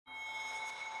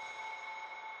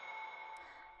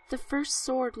The first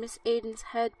sword missed Aiden's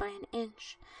head by an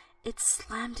inch. It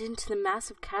slammed into the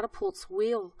massive catapult's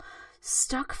wheel,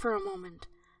 stuck for a moment,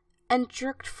 and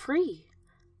jerked free.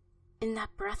 In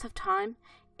that breath of time,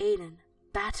 Aiden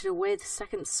batted away the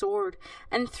second sword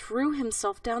and threw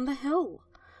himself down the hill.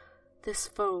 This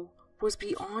foe was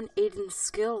beyond Aiden's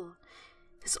skill.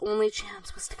 His only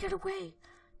chance was to get away,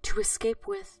 to escape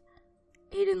with.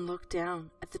 Aiden looked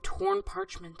down at the torn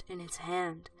parchment in his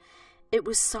hand. It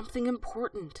was something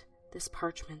important, this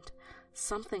parchment,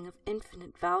 something of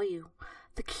infinite value,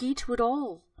 the key to it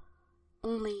all.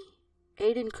 Only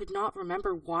Aiden could not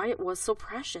remember why it was so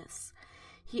precious.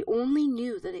 He only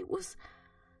knew that it was,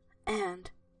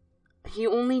 and that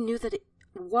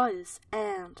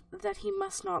he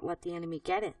must not let the enemy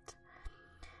get it.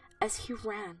 As he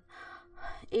ran,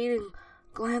 Aiden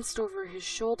glanced over his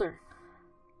shoulder.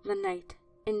 The knight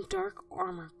in dark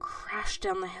armor crashed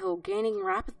down the hill, gaining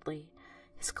rapidly.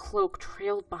 His cloak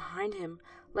trailed behind him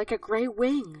like a gray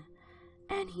wing,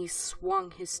 and he swung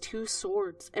his two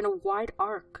swords in a wide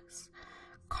arc,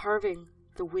 carving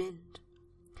the wind.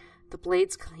 The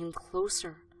blades came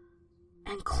closer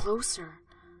and closer.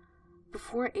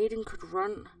 Before Aiden could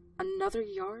run another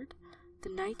yard, the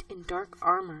knight in dark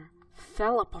armor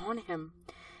fell upon him.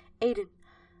 Aiden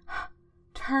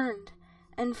turned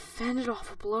and fended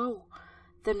off a blow,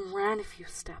 then ran a few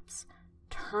steps,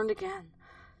 turned again,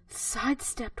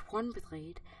 sidestepped one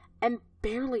blade, and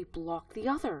barely blocked the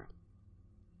other.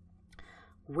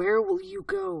 "Where will you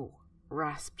go?"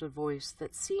 rasped a voice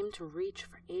that seemed to reach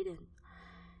for Aiden.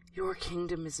 "Your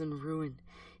kingdom is in ruin.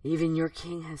 Even your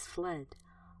king has fled.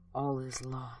 All is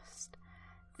lost."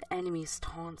 The enemy's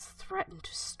taunts threatened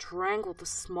to strangle the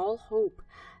small hope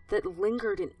that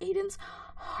lingered in Aiden's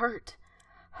heart.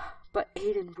 But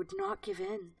Aiden would not give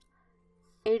in.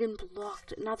 Aiden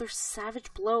blocked another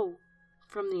savage blow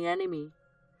from the enemy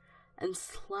and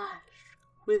slashed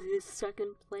with his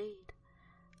second blade.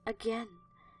 Again,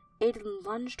 Aiden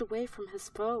lunged away from his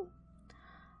foe.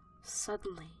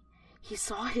 Suddenly, he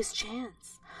saw his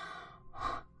chance.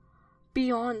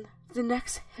 Beyond the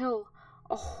next hill,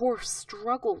 a horse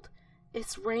struggled,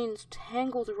 its reins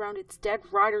tangled around its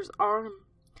dead rider's arm.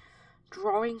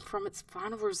 Drawing from its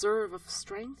final reserve of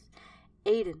strength,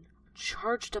 Aiden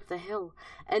charged up the hill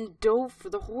and dove for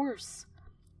the horse.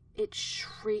 It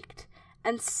shrieked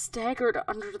and staggered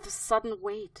under the sudden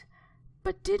weight,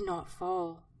 but did not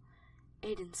fall.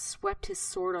 Aiden swept his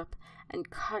sword up and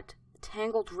cut the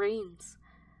tangled reins.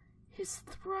 He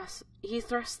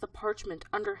thrust the parchment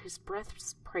under his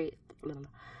breastplate.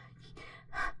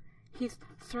 He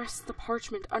thrust the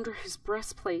parchment under his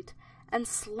breastplate and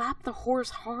slapped the horse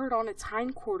hard on its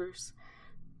hindquarters.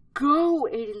 "Go!"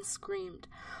 Aiden screamed.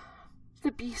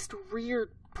 The beast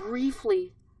reared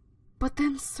briefly, but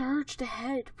then surged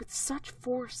ahead with such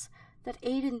force that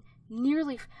Aiden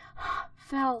nearly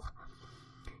fell.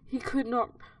 He could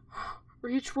not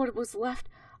reach what was left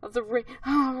of the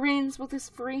reins with his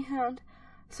free hand,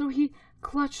 so he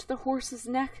clutched the horse's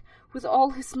neck with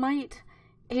all his might.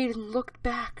 Aiden looked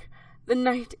back. The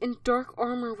knight in dark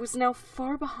armor was now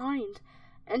far behind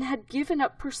and had given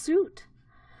up pursuit.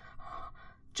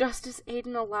 Just as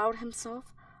Aiden allowed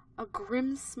himself a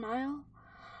grim smile,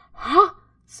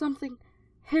 something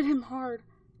hit him hard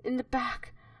in the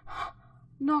back,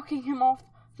 knocking him off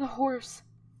the horse.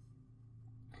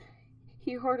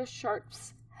 He heard a sharp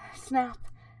snap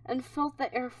and felt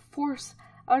the air force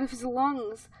out of his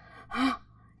lungs.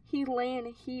 He lay in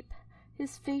a heap,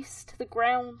 his face to the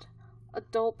ground. A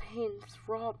dull pain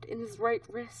throbbed in his right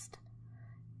wrist.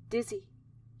 Dizzy,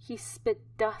 he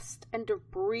spit dust and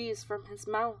debris from his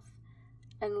mouth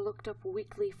and looked up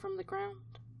weakly from the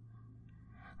ground.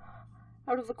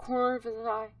 Out of the corner of his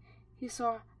eye, he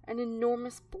saw an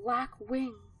enormous black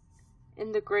wing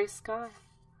in the gray sky.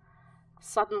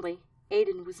 Suddenly,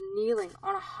 Aiden was kneeling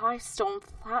on a high stone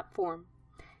platform.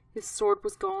 His sword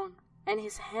was gone, and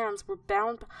his hands were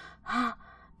bound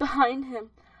behind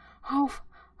him.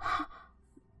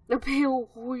 The pale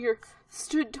warrior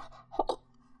stood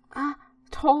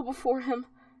tall before him.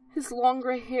 His long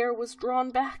gray hair was drawn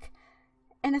back,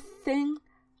 and a thin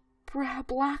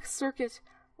black circuit,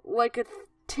 like a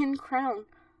tin crown,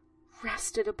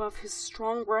 rested above his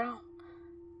strong brow,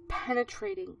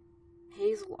 penetrating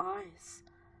hazel eyes.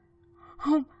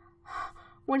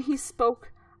 When he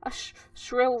spoke, a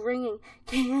shrill ringing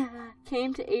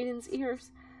came to Aiden's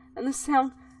ears, and the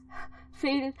sound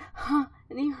faded,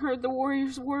 and he heard the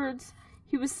warrior's words.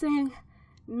 He was saying,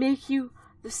 "Make you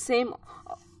the same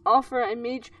offer I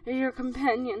made your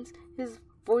companions." His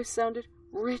voice sounded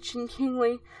rich and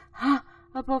kingly.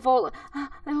 Above all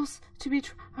else to be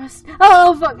trusted.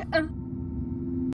 Oh, fuck!